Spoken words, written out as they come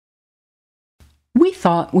We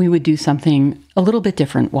thought we would do something a little bit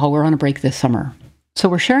different while we're on a break this summer. So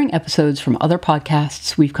we're sharing episodes from other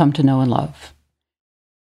podcasts we've come to know and love.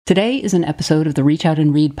 Today is an episode of the Reach Out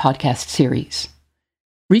and Read podcast series.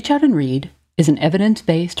 Reach Out and Read is an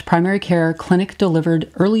evidence-based primary care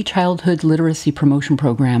clinic-delivered early childhood literacy promotion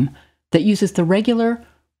program that uses the regular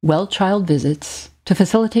well child visits to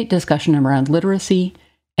facilitate discussion around literacy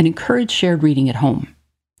and encourage shared reading at home.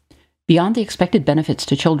 Beyond the expected benefits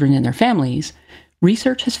to children and their families,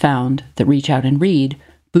 research has found that Reach Out and Read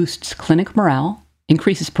boosts clinic morale,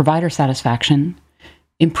 increases provider satisfaction,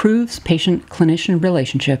 improves patient-clinician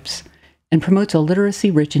relationships, and promotes a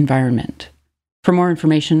literacy-rich environment. For more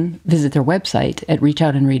information, visit their website at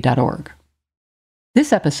reachoutandread.org.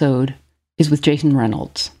 This episode is with Jason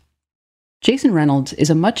Reynolds. Jason Reynolds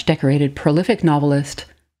is a much-decorated, prolific novelist,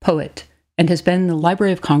 poet, and has been the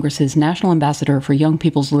Library of Congress's National Ambassador for Young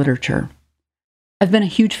People's Literature. I've been a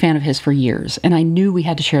huge fan of his for years, and I knew we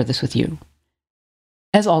had to share this with you.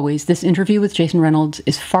 As always, this interview with Jason Reynolds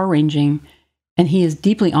is far-ranging, and he is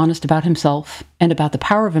deeply honest about himself and about the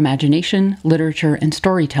power of imagination, literature, and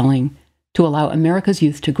storytelling to allow America's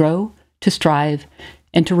youth to grow, to strive,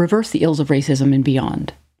 and to reverse the ills of racism and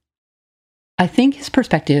beyond. I think his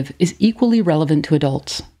perspective is equally relevant to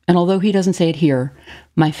adults, and although he doesn't say it here,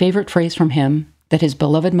 my favorite phrase from him that his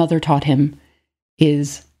beloved mother taught him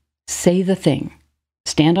is, "Say the thing,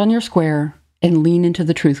 stand on your square, and lean into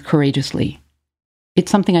the truth courageously."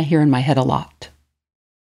 It's something I hear in my head a lot.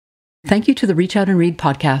 Thank you to the Reach Out and Read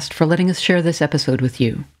podcast for letting us share this episode with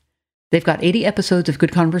you. They've got 80 episodes of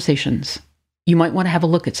good conversations. You might want to have a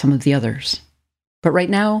look at some of the others. But right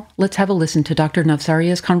now, let's have a listen to Dr.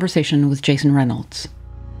 Navsaria's conversation with Jason Reynolds.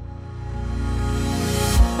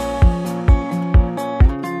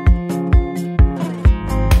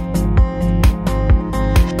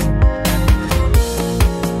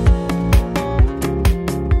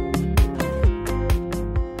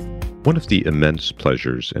 One of the immense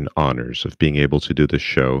pleasures and honors of being able to do this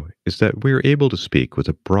show is that we're able to speak with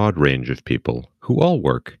a broad range of people who all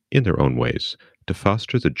work, in their own ways, to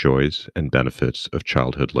foster the joys and benefits of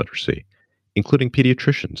childhood literacy, including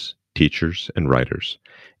pediatricians, teachers, and writers.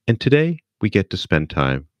 And today, we get to spend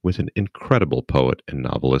time with an incredible poet and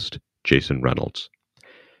novelist, Jason Reynolds.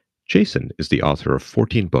 Jason is the author of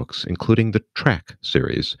 14 books, including the Track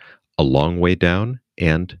series, A Long Way Down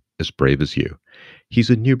and As Brave as You. He's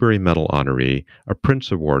a Newbery Medal honoree, a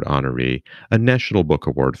Prince Award honoree, a National Book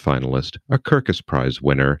Award finalist, a Kirkus Prize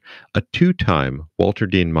winner, a two-time Walter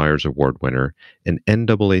Dean Myers Award winner, an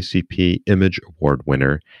NAACP Image Award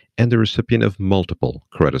winner, and the recipient of multiple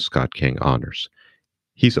Coretta Scott King honors.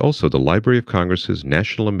 He's also the Library of Congress's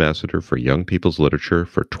National Ambassador for Young People's Literature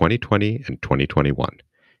for 2020 and 2021.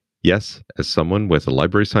 Yes, as someone with a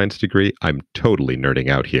library science degree, I'm totally nerding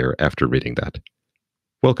out here after reading that.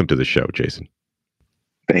 Welcome to the show, Jason.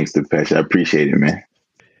 Thanks, Depeche. I appreciate it, man.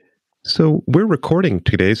 So we're recording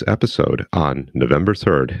today's episode on November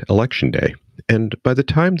 3rd, Election Day. And by the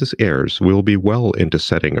time this airs, we'll be well into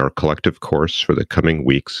setting our collective course for the coming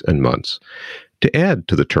weeks and months. To add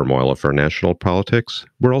to the turmoil of our national politics,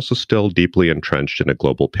 we're also still deeply entrenched in a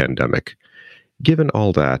global pandemic. Given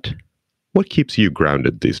all that, what keeps you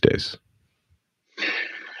grounded these days?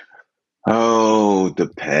 Oh,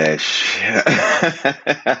 Depeche.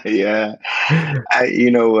 Yeah.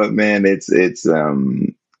 You know what, man? It's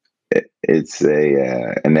an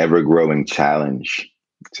ever-growing challenge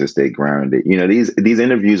to stay grounded. You know, these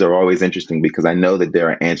interviews are always interesting because I know that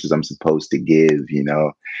there are answers I'm supposed to give, you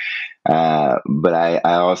know. But I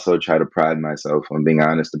also try to pride myself on being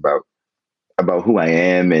honest about who I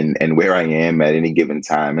am and where I am at any given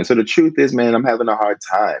time. And so the truth is, man, I'm having a hard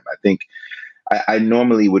time. I think I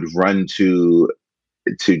normally would run to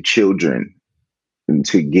children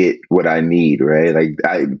to get what I need, right? Like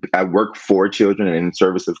I work for children and in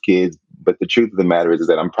service of kids, but the truth of the matter is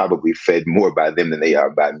that I'm probably fed more by them than they are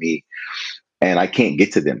by me, and I can't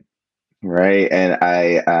get to them, right? And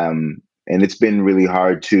and it's been really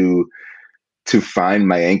hard to find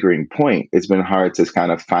my anchoring point. It's been hard to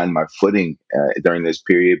kind of find my footing during this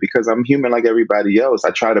period because I'm human like everybody else.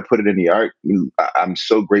 I try to put it in the art. I'm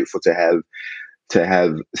so grateful to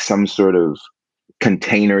have some sort of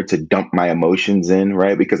container to dump my emotions in,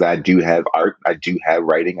 right? Because I do have art, I do have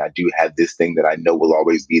writing, I do have this thing that I know will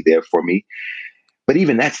always be there for me. But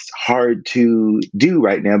even that's hard to do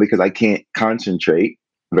right now because I can't concentrate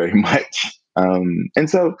very much. And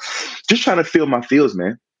so just trying to feel my feels,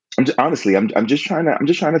 man. I'm just trying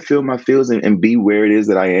to feel my feels and be where it is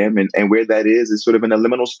that I am, and where that is sort of in a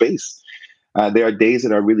liminal space. There are days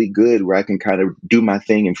that are really good where I can kind of do my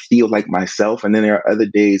thing and feel like myself, and then there are other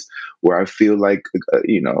days where I feel like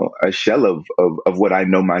a shell of what I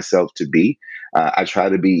know myself to be. I try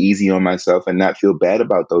to be easy on myself and not feel bad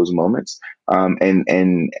about those moments,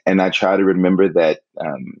 and I try to remember that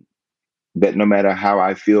that no matter how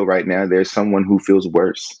I feel right now, there's someone who feels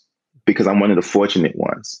worse because I'm one of the fortunate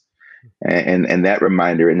ones. And that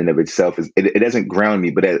reminder in and of itself it doesn't ground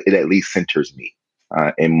me, but it at least centers me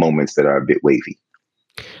in moments that are a bit wavy.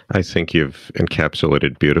 I think you've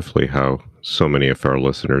encapsulated beautifully how so many of our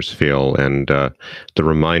listeners feel, and the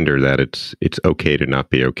reminder that it's okay to not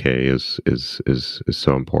be okay is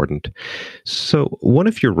so important. So, one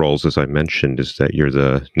of your roles, as I mentioned, is that you're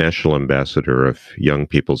the national ambassador of young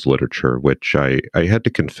people's literature, which I had to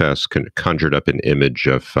confess conjured up an image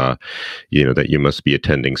of that you must be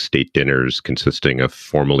attending state dinners consisting of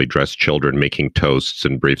formally dressed children making toasts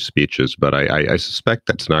and brief speeches, but I suspect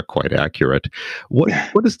that's not quite accurate. What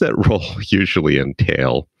does that role usually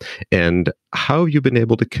entail, and how have you been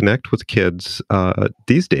able to connect with kids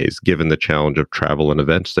these days, given the challenge of travel and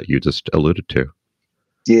events that you just alluded to?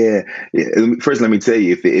 Yeah, yeah. First, let me tell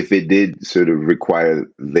you, if it did sort of require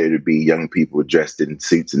there to be young people dressed in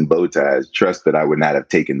suits and bow ties, trust that I would not have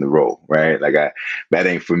taken the role, right? That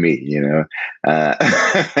ain't for me, you know.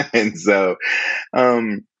 And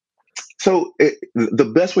um,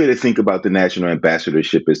 the best way to think about the national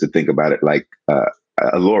ambassadorship is to think about it like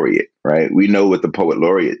a laureate, right? We know what the poet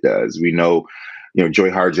laureate does. We know, Joy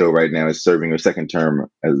Harjo right now is serving her second term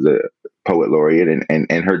as the poet laureate, and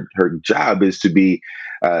her job is to be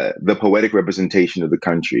the poetic representation of the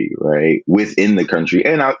country, right, within the country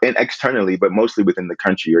and out and externally, but mostly within the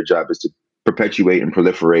country. Your job is to perpetuate and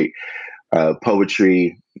proliferate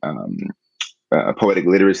poetry, poetic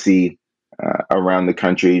literacy, around the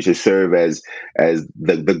country, to serve as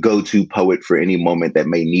the go-to poet for any moment that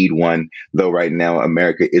may need one. Though right now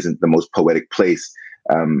America isn't the most poetic place,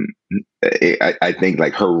 um, I think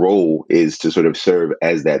like her role is to sort of serve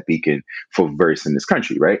as that beacon for verse in this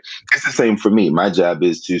country. Right? It's the same for me. My job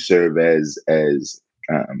is to serve as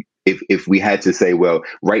if we had to say, well,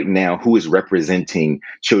 right now, who is representing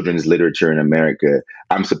children's literature in America?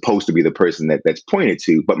 I'm supposed to be the person that's pointed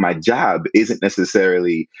to, but my job isn't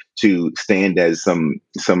necessarily to stand as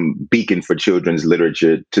some beacon for children's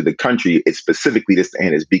literature to the country. It's specifically to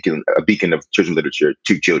stand as a beacon of children's literature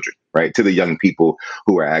to children, right? To the young people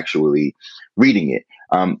who are actually reading it.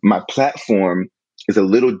 My platform is a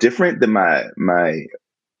little different than my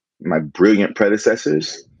brilliant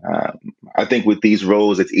predecessors. I think with these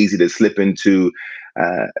roles, uh, it's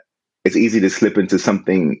easy to slip into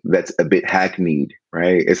something that's a bit hackneyed,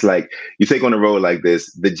 right? It's like you take on a role like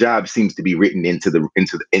this, the job seems to be written into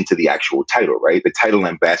the actual title, right? The title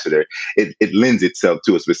ambassador, it lends itself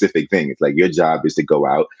to a specific thing. It's like your job is to go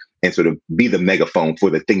out and sort of be the megaphone for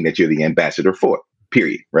the thing that you're the ambassador for.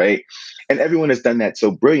 Period, right? And everyone has done that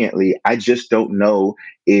so brilliantly. I just don't know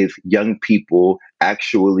if young people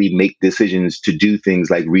actually make decisions to do things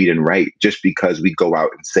like read and write just because we go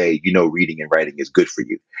out and say, reading and writing is good for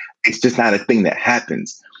you. It's just not a thing that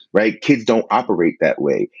happens, right? Kids don't operate that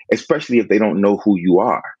way, especially if they don't know who you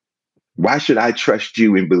are. Why should I trust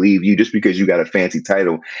you and believe you just because you got a fancy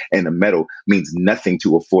title and a medal means nothing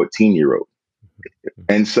to a 14-year-old?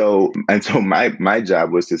 And so my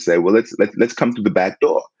job was to say, well, let's come through the back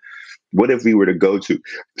door. What if we were to go to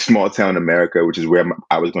small town America, which is where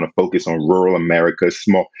I was going to focus on rural America,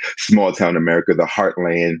 small town America, the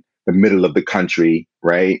heartland, the middle of the country,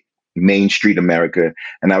 right? Main Street America.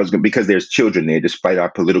 And I was going because there's children there, despite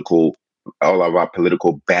all of our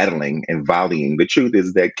political battling and volleying. The truth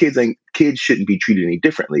is that kids shouldn't be treated any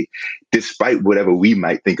differently, despite whatever we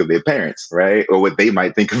might think of their parents, right? Or what they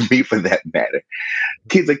might think of me for that matter.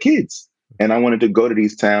 Kids are kids. And I wanted to go to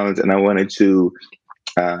these towns and I wanted to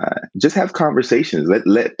just have conversations.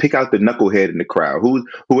 Let pick out the knucklehead in the crowd.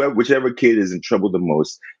 Whichever kid is in trouble the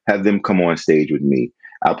most, have them come on stage with me.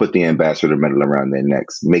 I'll put the ambassador medal around their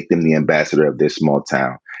necks, make them the ambassador of their small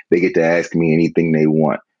town. They get to ask me anything they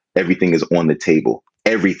want. Everything is on the table.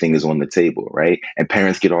 Everything is on the table, right? And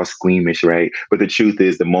parents get all squeamish, right? But the truth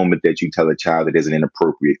is, the moment that you tell a child that is an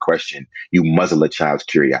inappropriate question, you muzzle a child's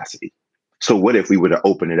curiosity. So what if we were to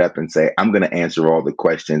open it up and say, I'm going to answer all the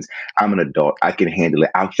questions. I'm an adult. I can handle it.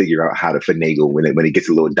 I'll figure out how to finagle when it gets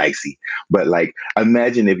a little dicey. But like,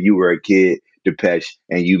 imagine if you were a kid, Depeche,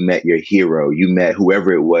 and you met your hero, you met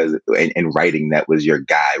whoever it was in writing that was your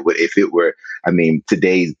guy. What if it were,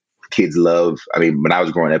 today's kids love, when I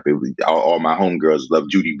was growing up, it was, all my homegirls loved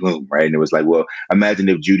Judy Blume, right? And it was like, well, imagine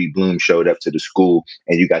if Judy Blume showed up to the school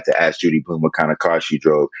and you got to ask Judy Blume what kind of car she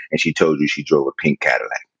drove, and she told you she drove a pink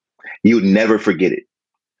Cadillac. You would never forget it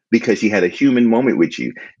because she had a human moment with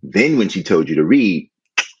you. Then when she told you to read,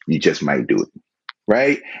 you just might do it.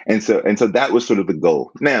 Right. And so that was sort of the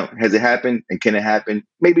goal. Now, has it happened and can it happen?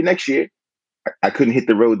 Maybe next year. I couldn't hit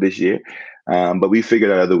the road this year. But we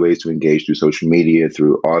figured out other ways to engage through social media,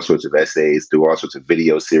 through all sorts of essays, through all sorts of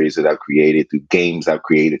video series that I've created, through games I've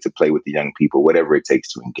created to play with the young people, whatever it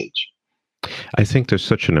takes to engage. I think there's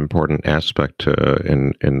such an important aspect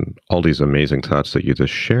in all these amazing thoughts that you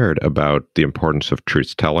just shared about the importance of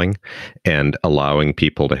truth telling and allowing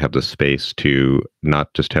people to have the space to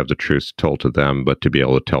not just have the truth told to them, but to be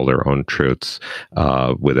able to tell their own truths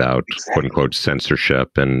without quote Exactly. unquote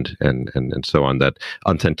censorship and so on. That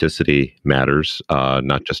authenticity matters,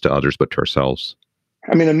 not just to others but to ourselves.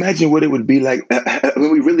 I mean, imagine what it would be like when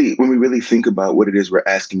we really think about what it is we're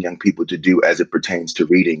asking young people to do as it pertains to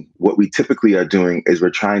reading. What we typically are doing is we're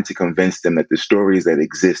trying to convince them that the stories that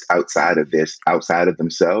exist outside of this, outside of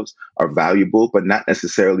themselves, are valuable, but not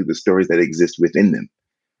necessarily the stories that exist within them.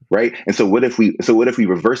 Right. And so what if we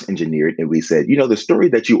reverse engineered and we said, the story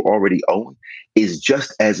that you already own is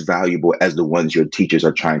just as valuable as the ones your teachers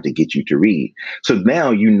are trying to get you to read. So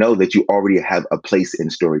now you know that you already have a place in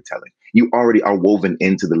storytelling. You already are woven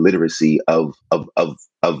into the literacy of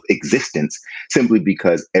existence simply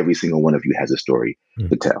because every single one of you has a story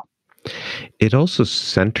to tell. It also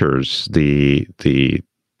centers the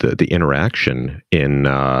interaction in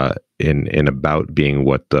about being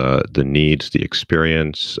what the needs, the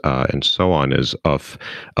experience, and so on is of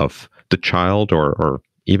the child or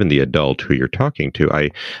even the adult who you're talking to. I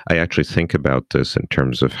actually think about this in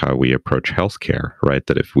terms of how we approach healthcare, right?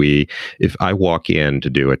 That if I walk in to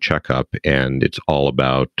do a checkup and it's all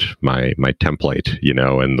about my template,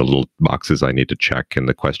 and the little boxes I need to check and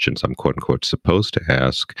the questions I'm quote unquote supposed to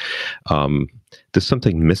ask, there's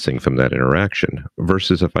something missing from that interaction.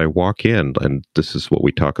 Versus if I walk in, and this is what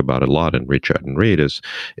we talk about a lot in Reach Out and Read,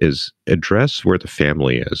 is address where the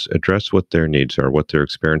family is, address what their needs are, what their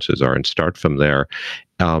experiences are, and start from there.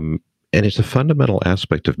 And it's a fundamental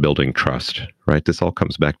aspect of building trust, right? This all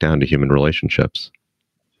comes back down to human relationships.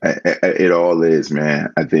 It all is,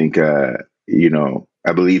 man. I think, I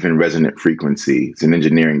believe in resonant frequency. It's an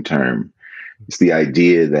engineering term. It's the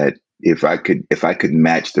idea that if I could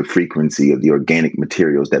match the frequency of the organic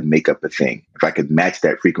materials that make up a thing, if I could match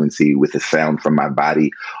that frequency with the sound from my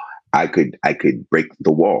body, I could break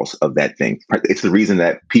the walls of that thing. It's the reason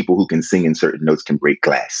that people who can sing in certain notes can break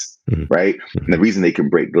glass, Mhm. right? And the reason they can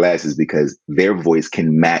break glass is because their voice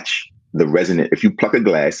can match the resonant. If you pluck a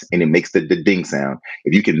glass and it makes the ding sound,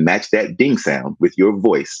 if you can match that ding sound with your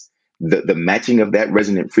voice, the matching of that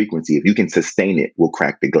resonant frequency, if you can sustain it, will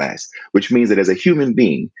crack the glass, which means that as a human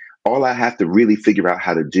being, all I have to really figure out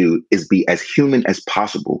how to do is be as human as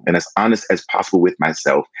possible and as honest as possible with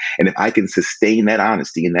myself. And if I can sustain that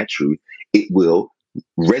honesty and that truth, it will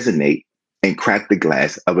resonate and crack the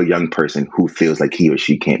glass of a young person who feels like he or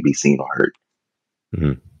she can't be seen or heard.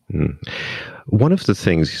 Mm-hmm. One of the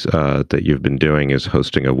things that you've been doing is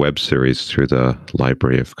hosting a web series through the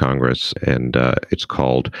Library of Congress, and it's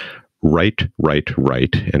called Write, Write,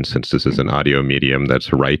 Write. And since this is an audio medium,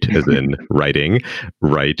 that's write as in writing,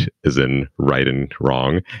 write as in right and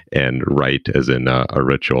wrong, and write as in a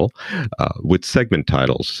ritual, with segment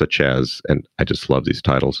titles such as, and I just love these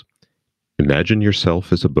titles: Imagine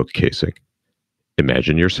yourself as a book casing.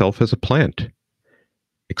 Imagine yourself as a plant.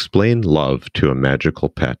 Explain love to a magical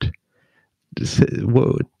pet.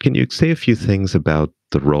 Can you say a few things about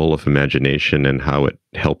the role of imagination and how it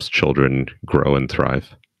helps children grow and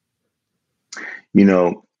thrive? You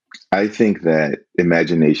know, I think that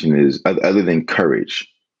imagination is, other than courage,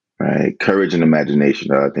 right? Courage and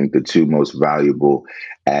imagination are, I think, the two most valuable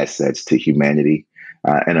assets to humanity.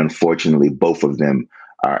 And unfortunately, both of them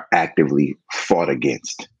are actively fought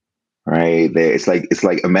against. Right there, it's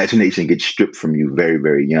like imagination gets stripped from you very,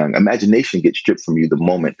 very young. Imagination gets stripped from you the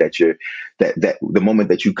moment that the moment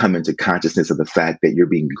that you come into consciousness of the fact that you're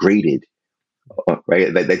being graded,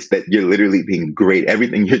 right? That you're literally being graded.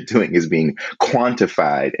 Everything you're doing is being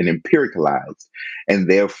quantified and empiricalized, and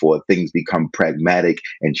therefore things become pragmatic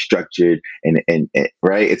and structured. And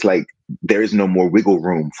right, it's like there is no more wiggle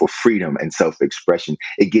room for freedom and self-expression.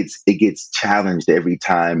 It gets challenged every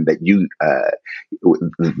time that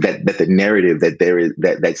that the narrative that there is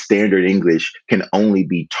that standard English can only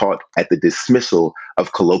be taught at the dismissal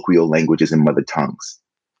of colloquial languages and mother tongues,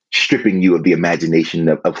 stripping you of the imagination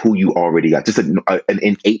of who you already are, just an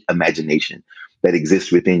innate imagination that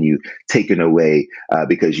exists within you, taken away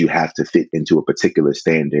because you have to fit into a particular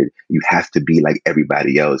standard. You have to be like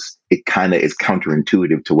everybody else. It kind of is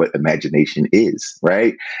counterintuitive to what imagination is,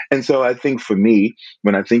 right? And so I think for me,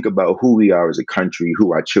 when I think about who we are as a country,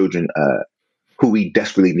 who we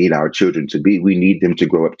desperately need our children to be. We need them to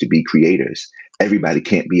grow up to be creators. Everybody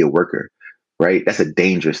can't be a worker, right? That's a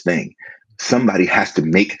dangerous thing. Somebody has to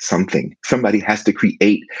make something. Somebody has to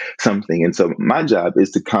create something. And so my job is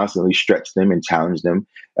to constantly stretch them and challenge them.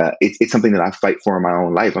 It's something that I fight for in my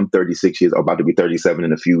own life. I'm 36 years, about to be 37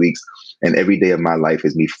 in a few weeks. And every day of my life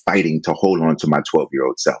is me fighting to hold on to my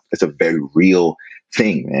 12-year-old self. It's a very real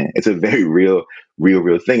thing, man. It's a very real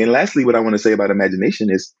thing. And lastly, what I want to say about imagination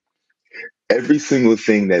is every single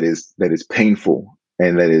thing that is painful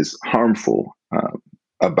and that is harmful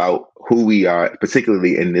about who we are,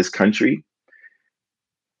 particularly in this country,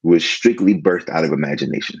 was strictly birthed out of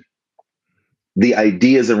imagination. The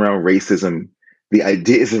ideas around racism, the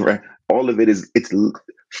ideas around all of it's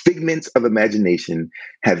figments of imagination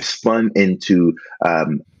have spun into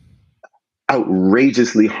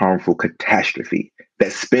outrageously harmful catastrophe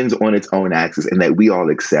that spins on its own axis and that we all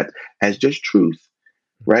accept as just truth,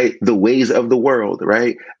 right? The ways of the world,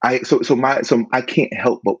 right? So I can't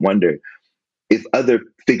help but wonder if other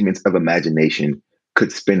figments of imagination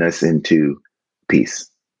could spin us into peace,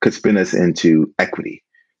 could spin us into equity.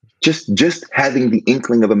 Just having the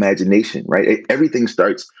inkling of imagination, right? Everything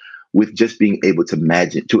starts with just being able to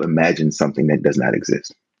imagine something that does not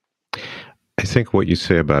exist. I think what you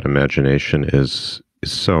say about imagination is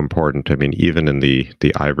so important. I mean, even in the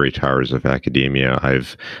ivory towers of academia,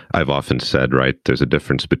 I've often said, right, there's a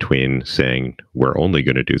difference between saying we're only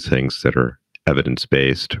going to do things that are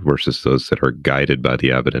evidence-based versus those that are guided by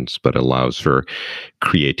the evidence, but allows for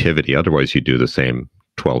creativity. Otherwise, you do the same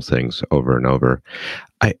 12 things over and over.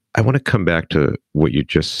 I want to come back to what you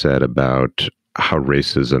just said about how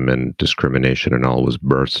racism and discrimination and all was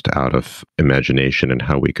birthed out of imagination and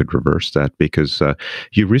how we could reverse that, because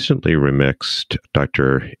you recently remixed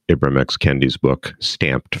Dr. Ibram X. Kendi's book,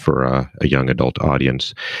 Stamped, for a young adult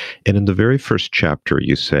audience. And in the very first chapter,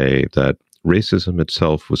 you say that racism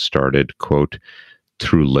itself was started, quote,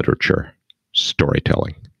 through literature,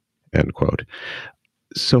 storytelling, end quote.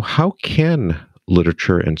 So how can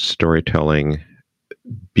literature and storytelling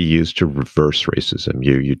be used to reverse racism?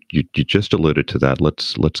 You just alluded to that.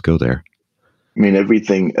 Let's go there.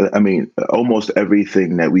 I mean, almost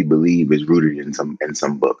everything that we believe is rooted in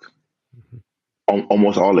some book.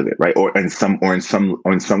 Almost all of it, right? Or in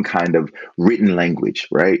some kind of written language,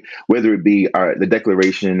 right? Whether it be the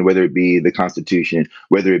Declaration, whether it be the Constitution,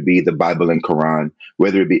 whether it be the Bible and Quran,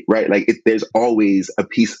 whether it be, right? Like there's always a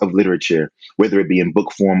piece of literature, whether it be in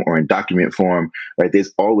book form or in document form, right?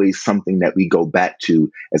 There's always something that we go back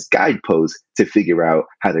to as guideposts to figure out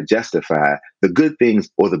how to justify the good things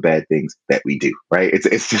or the bad things that we do, right?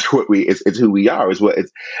 It's just it's who we are.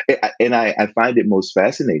 And I find it most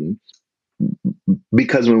fascinating,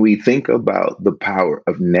 because when we think about the power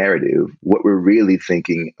of narrative, what we're really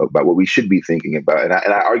thinking about, what we should be thinking about, and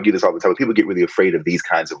I argue this all the time, people get really afraid of these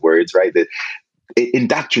kinds of words, right? That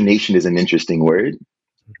indoctrination is an interesting word,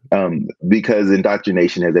 because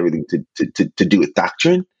indoctrination has everything to do with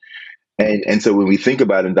doctrine. And so when we think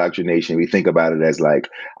about indoctrination, we think about it as like,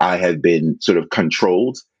 I have been sort of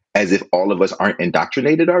controlled, as if all of us aren't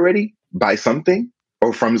indoctrinated already by something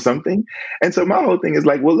or from something. And so my whole thing is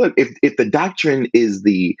like, well, look, if the doctrine is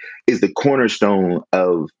the cornerstone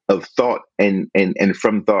of thought and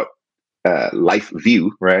from thought life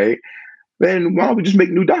view, right? Then why don't we just make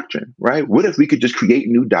new doctrine, right? What if we could just create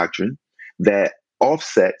new doctrine that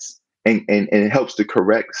offsets and helps to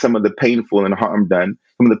correct some of the pain and harm done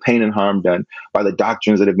by the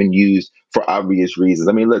doctrines that have been used for obvious reasons.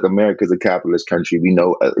 I mean, look, America is a capitalist country. We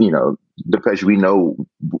know, depression. We know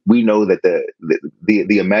that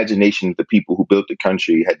the imagination of the people who built the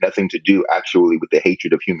country had nothing to do actually with the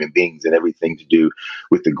hatred of human beings and everything to do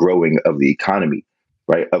with the growing of the economy,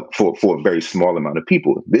 right? For a very small amount of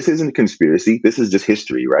people. This isn't a conspiracy. This is just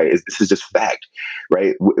history, right? This is just fact,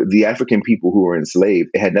 right? The African people who were enslaved,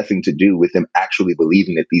 it had nothing to do with them actually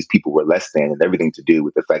believing that these people were less than, and everything to do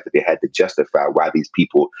with the fact that they had to justify why these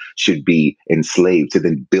people should be enslaved to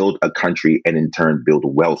then build a country and in turn build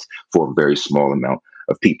wealth for a very small amount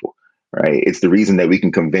of people. Right. It's the reason that we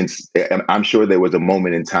can convince. I'm sure there was a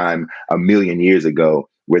moment in time 1,000,000 years ago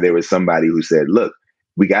where there was somebody who said, look,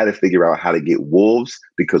 we got to figure out how to get wolves,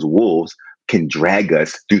 because wolves can drag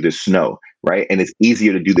us through the snow, right? And it's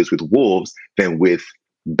easier to do this with wolves than with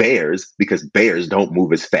bears, because bears don't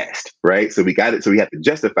move as fast, right? So we got it. So we have to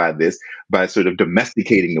justify this by sort of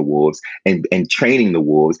domesticating the wolves and training the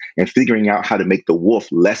wolves and figuring out how to make the wolf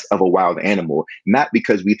less of a wild animal, not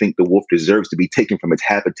because we think the wolf deserves to be taken from its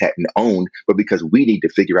habitat and owned, but because we need to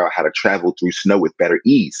figure out how to travel through snow with better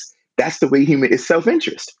ease. That's the way human is,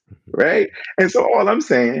 self-interest, right? And so all I'm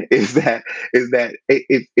saying is that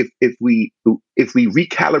if we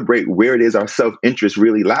recalibrate where it is our self-interest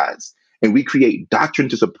really lies, and we create doctrine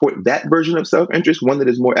to support that version of self-interest, one that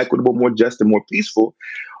is more equitable, more just, and more peaceful,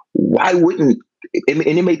 why wouldn't and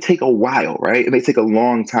it may take a while, right? It may take a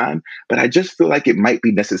long time, but I just feel like it might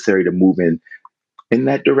be necessary to move in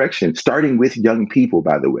that direction, starting with young people,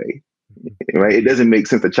 by the way, right? It doesn't make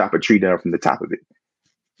sense to chop a tree down from the top of it.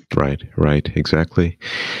 Right, exactly.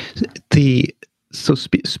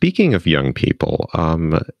 Speaking of young people,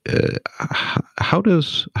 how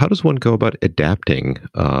does one go about adapting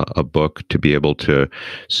a book to be able to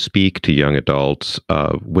speak to young adults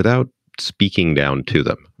without speaking down to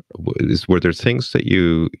them? Were there things that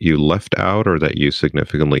you left out or that you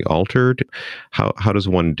significantly altered? How does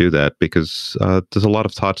one do that? Because there's a lot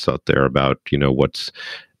of thoughts out there about what's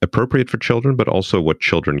appropriate for children, but also what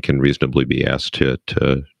children can reasonably be asked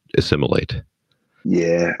to assimilate.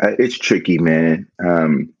 Yeah, it's tricky, man.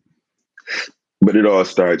 But it all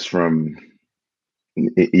starts from,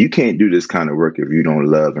 you can't do this kind of work if you don't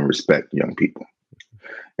love and respect young people.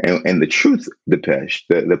 And the truth, Depeche,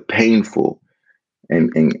 the painful and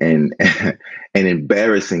and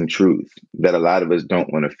embarrassing truth that a lot of us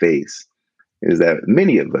don't want to face is that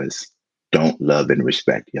many of us don't love and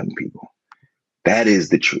respect young people. That is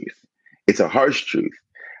the truth. It's a harsh truth.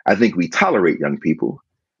 I think we tolerate young people.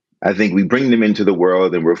 I think we bring them into the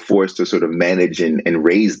world and we're forced to sort of manage and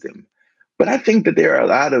raise them. But I think that there are a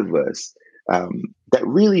lot of us that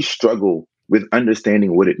really struggle with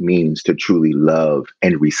understanding what it means to truly love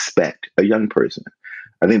and respect a young person.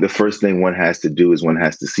 I think the first thing one has to do is one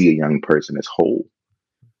has to see a young person as whole,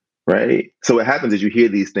 right? So what happens is you hear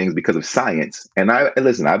these things because of science. And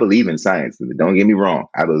listen, I believe in science. Don't get me wrong.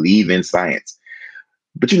 I believe in science.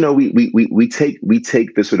 But we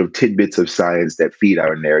take the sort of tidbits of science that feed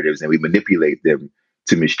our narratives and we manipulate them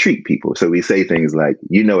to mistreat people. So we say things like,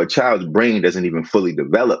 a child's brain doesn't even fully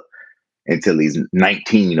develop until he's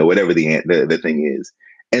 19 or whatever the thing is.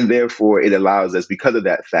 And therefore it allows us, because of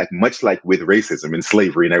that fact, much like with racism and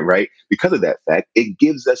slavery, right? Because of that fact, it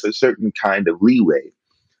gives us a certain kind of leeway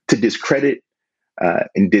to discredit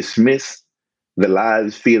and dismiss the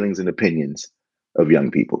lives, feelings, and opinions of young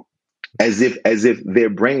people. As if their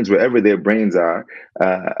brains, wherever their brains are,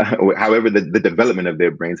 however the development of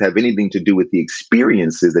their brains have anything to do with the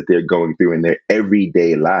experiences that they're going through in their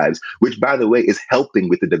everyday lives, which, by the way, is helping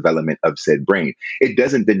with the development of said brain. It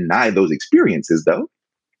doesn't deny those experiences, though.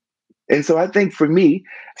 And so I think for me,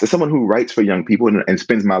 as someone who writes for young people and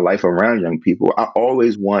spends my life around young people, I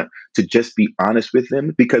always want to just be honest with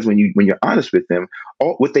them, because when you're honest with them,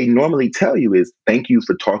 what they normally tell you is, thank you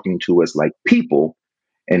for talking to us like people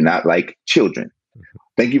and not like children.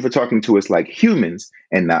 Thank you for talking to us like humans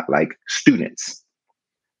and not like students.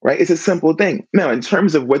 Right? It's a simple thing. Now, in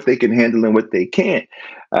terms of what they can handle and what they can't,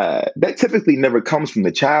 that typically never comes from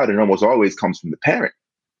the child and almost always comes from the parent.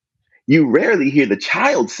 You rarely hear the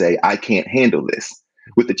child say, I can't handle this.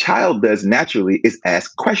 What the child does naturally is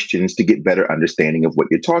ask questions to get better understanding of what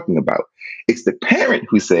you're talking about. It's the parent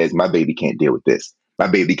who says, my baby can't deal with this. My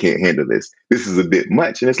baby can't handle this. This is a bit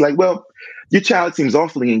much. And it's like, well, your child seems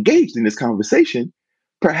awfully engaged in this conversation.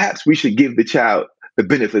 Perhaps we should give the child the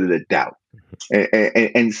benefit of the doubt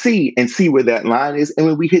and see where that line is. And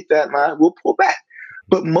when we hit that line, we'll pull back.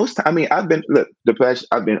 But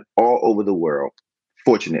I've been all over the world,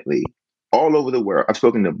 fortunately, all over the world. I've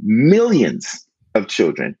spoken to millions of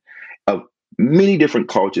children of many different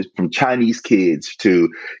cultures, from Chinese kids to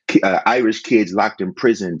Irish kids locked in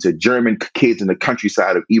prison, to German kids in the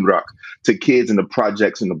countryside of Iraq, to kids in the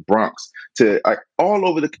projects in the Bronx, to all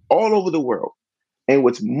over the world. And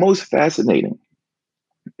what's most fascinating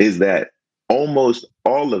is that almost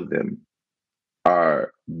all of them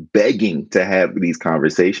are begging to have these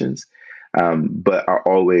conversations, but are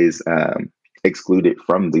always excluded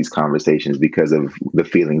from these conversations because of the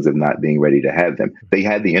feelings of not being ready to have them. They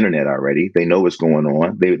had the internet already. They know what's going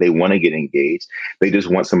on. They want to get engaged. They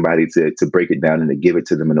just want somebody to break it down and to give it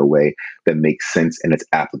to them in a way that makes sense and it's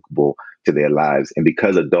applicable to their lives. And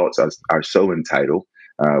because adults are so entitled,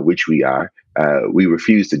 which we are, we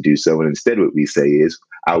refuse to do so. And instead what we say is,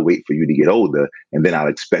 I'll wait for you to get older, and then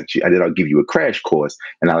I'll give you a crash course,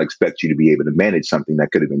 and I'll expect you to be able to manage something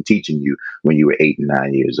that could have been teaching you when you were 8 and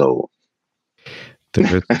 9 years old.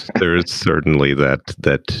 There is certainly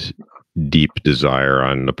that deep desire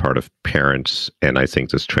on the part of parents, and I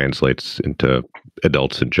think this translates into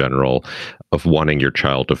adults in general, of wanting your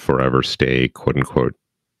child to forever stay, quote unquote,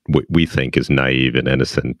 what we think is naive and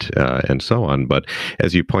innocent, and so on. But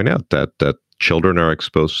as you point out, that children are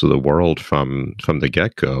exposed to the world from the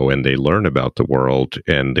get-go, and they learn about the world,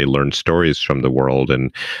 and they learn stories from the world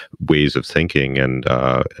and ways of thinking, and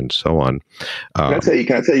so on. Can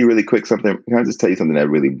I tell you really quick something? Can I just tell you something that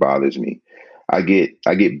really bothers me? I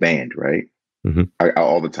get banned, right? Mm-hmm.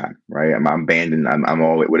 All the time, right? I'm banned, and I'm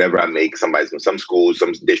always, whatever I make, some school,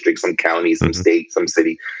 some district, some county, some Mm-hmm. state, some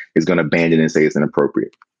city is going to ban it and say it's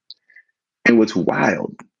inappropriate. And what's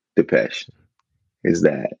wild, Depeche, is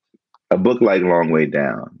that a book like Long Way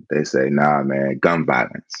Down, they say, nah, man, gun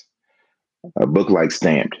violence. A book like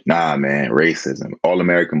Stamped, nah, man, racism. All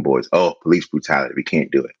American Boys, oh, police brutality, we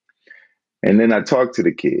can't do it. And then I talk to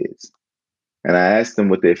the kids, and I ask them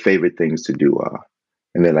what their favorite things to do are.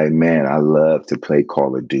 And they're like, man, I love to play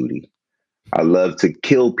Call of Duty. I love to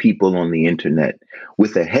kill people on the internet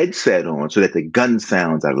with a headset on so that the gun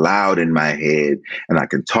sounds are loud in my head and I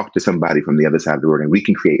can talk to somebody from the other side of the world, and we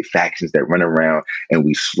can create factions that run around and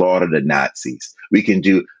we slaughter the Nazis. We can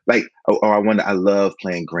do like, I love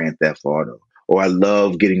playing Grand Theft Auto, or I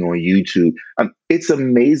love getting on YouTube. It's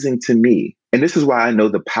amazing to me. And this is why I know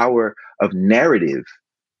the power of narrative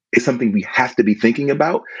is something we have to be thinking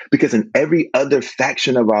about, because in every other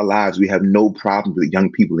faction of our lives, we have no problem with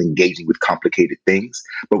young people engaging with complicated things.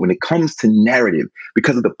 But when it comes to narrative,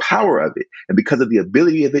 because of the power of it and because of the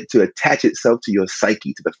ability of it to attach itself to your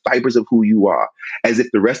psyche, to the fibers of who you are, as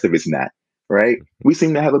if the rest of it's not, right? We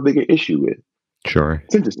seem to have a bigger issue with. Sure.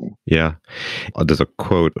 It's interesting. Yeah. There's a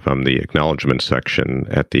quote from the acknowledgement section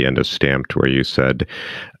at the end of Stamped where you said,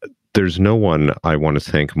 "There's no one I want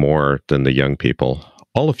to thank more than the young people.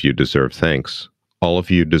 All of you deserve thanks. All of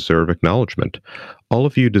you deserve acknowledgement. All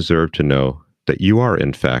of you deserve to know that you are,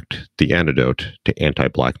 in fact, the antidote to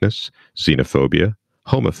anti-Blackness, xenophobia,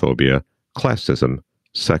 homophobia, classism,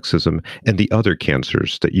 sexism, and the other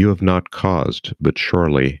cancers that you have not caused, but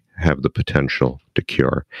surely have the potential to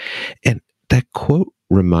cure." And that quote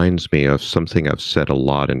reminds me of something I've said a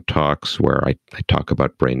lot in talks where I talk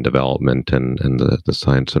about brain development and the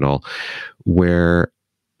science and all, where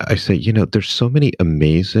I say, there's so many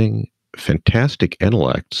amazing, fantastic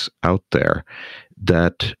intellects out there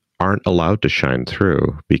that aren't allowed to shine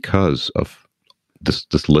through because of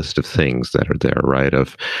this list of things that are there, right?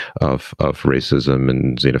 Of racism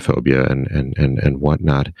and xenophobia and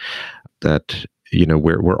whatnot. That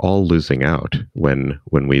we're all losing out when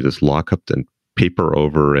we just lock up and paper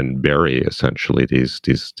over and bury essentially these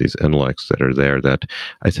intellects that are there that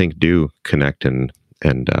I think do connect and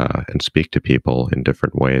speak to people in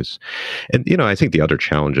different ways. And I think the other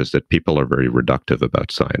challenge is that people are very reductive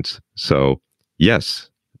about science. So yes,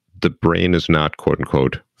 the brain is not quote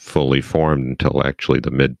unquote fully formed until actually the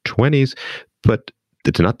mid-20s, but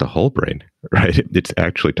it's not the whole brain, right? It's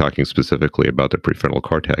actually talking specifically about the prefrontal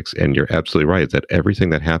cortex. And you're absolutely right that everything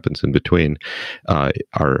that happens in between are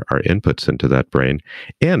inputs into that brain.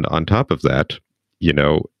 And on top of that,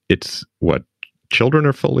 it's what children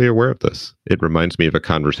are fully aware of this. It reminds me of a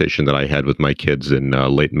conversation that I had with my kids in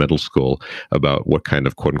late middle school about what kind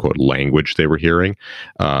of quote unquote language they were hearing.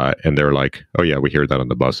 And they're like, oh yeah, we hear that on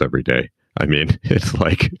the bus every day. I mean, it's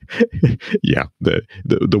like, yeah,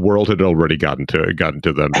 the world had already gotten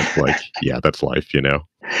to them. It's like, yeah, that's life, I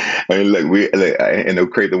mean, look, and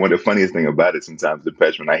the funniest thing about it sometimes,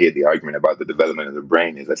 Depeche, when I hear the argument about the development of the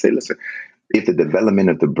brain, is I say, listen, if the development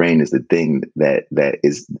of the brain is the thing that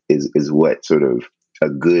is what sort of a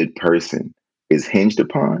good person is hinged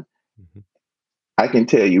upon, I can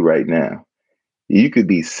tell you right now, you could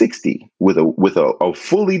be 60 with a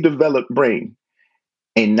fully developed brain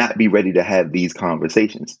and not be ready to have these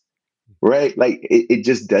conversations, right? Like it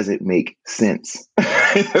just doesn't make sense.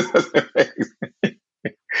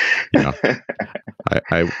 Yeah.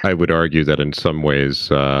 I would argue that in some ways,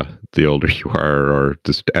 the older you are, or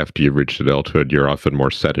just after you've reached adulthood, you're often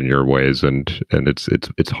more set in your ways, and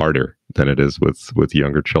it's harder than it is with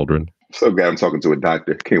younger children. So glad I'm talking to a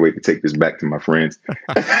doctor. Can't wait to take this back to my friends.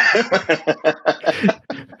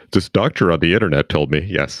 This doctor on the internet told me,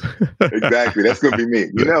 yes. Exactly. That's going to be me.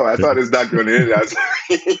 I saw this doctor on the internet.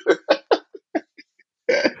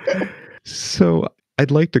 So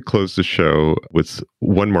I'd like to close the show with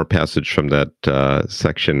one more passage from that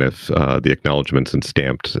section of the acknowledgments and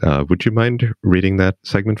Stamped. Would you mind reading that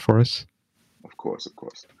segment for us? Of course.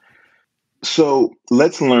 So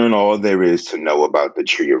let's learn all there is to know about the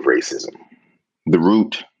tree of racism. The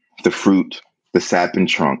root, the fruit, the sap and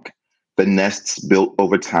trunk, the nests built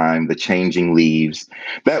over time, the changing leaves.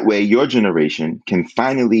 That way your generation can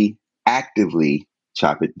finally actively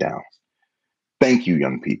chop it down. Thank you,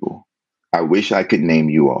 young people. I wish I could name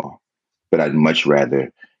you all, but I'd much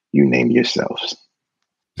rather you name yourselves.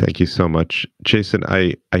 Thank you so much. Jason,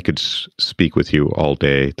 I could speak with you all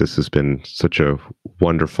day. This has been such a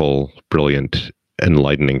wonderful, brilliant,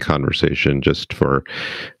 enlightening conversation just for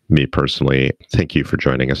me personally. Thank you for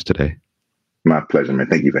joining us today. My pleasure, man.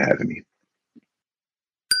 Thank you for having me.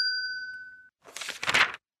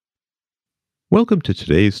 Welcome to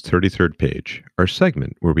today's 33rd Page, our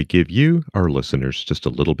segment where we give you, our listeners, just a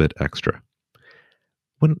little bit extra.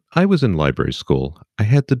 When I was in library school, I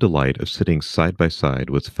had the delight of sitting side by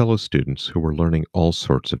side with fellow students who were learning all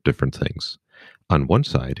sorts of different things. On one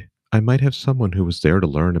side, I might have someone who was there to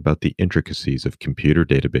learn about the intricacies of computer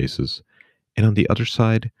databases, and on the other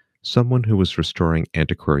side, someone who was restoring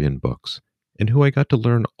antiquarian books, and who I got to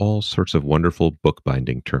learn all sorts of wonderful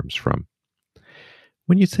bookbinding terms from.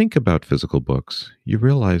 When you think about physical books, you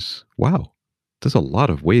realize, wow, there's a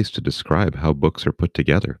lot of ways to describe how books are put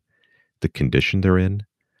together, the condition they're in,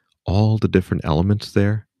 all the different elements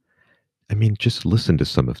there. I mean, just listen to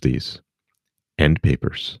some of these. End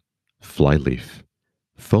papers, flyleaf,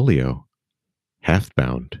 folio,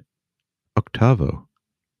 half-bound, octavo,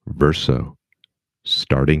 verso,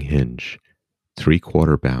 starting hinge,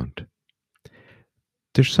 three-quarter bound.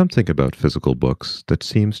 There's something about physical books that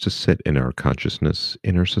seems to sit in our consciousness,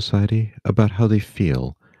 in our society, about how they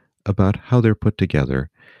feel, about how they're put together,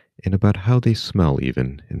 and about how they smell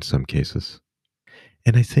even in some cases.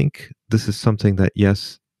 And I think this is something that,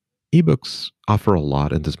 yes, ebooks offer a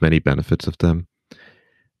lot and there's many benefits of them.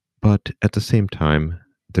 But at the same time,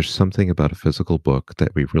 there's something about a physical book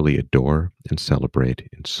that we really adore and celebrate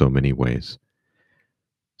in so many ways.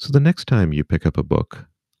 So the next time you pick up a book,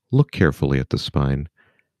 look carefully at the spine,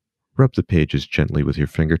 rub the pages gently with your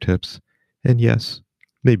fingertips, and yes,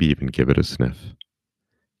 maybe even give it a sniff.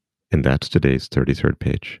 And that's today's 33rd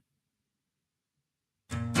Page.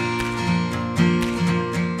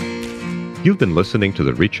 You've been listening to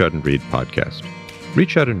the Reach Out and Read podcast.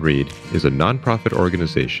 Reach Out and Read is a nonprofit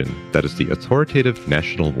organization that is the authoritative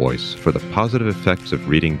national voice for the positive effects of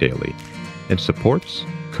reading daily and supports,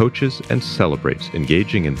 coaches, and celebrates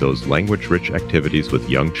engaging in those language-rich activities with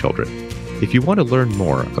young children. If you want to learn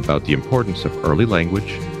more about the importance of early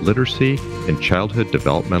language, literacy, and childhood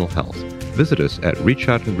developmental health, visit us at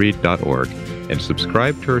reachoutandread.org and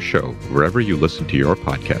subscribe to our show wherever you listen to your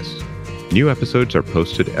podcasts. New episodes are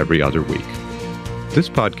posted every other week. This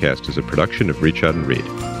podcast is a production of Reach Out and Read.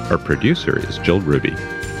 Our producer is Jill Ruby.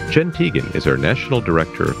 Jen Teagan is our National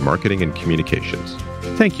Director of Marketing and Communications.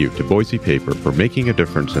 Thank you to Boise Paper for making a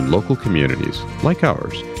difference in local communities like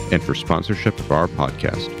ours and for sponsorship of our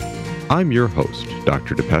podcast. I'm your host,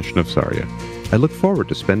 Dr. Depesh Navsaria. I look forward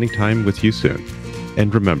to spending time with you soon.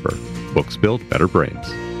 And remember, books build better brains.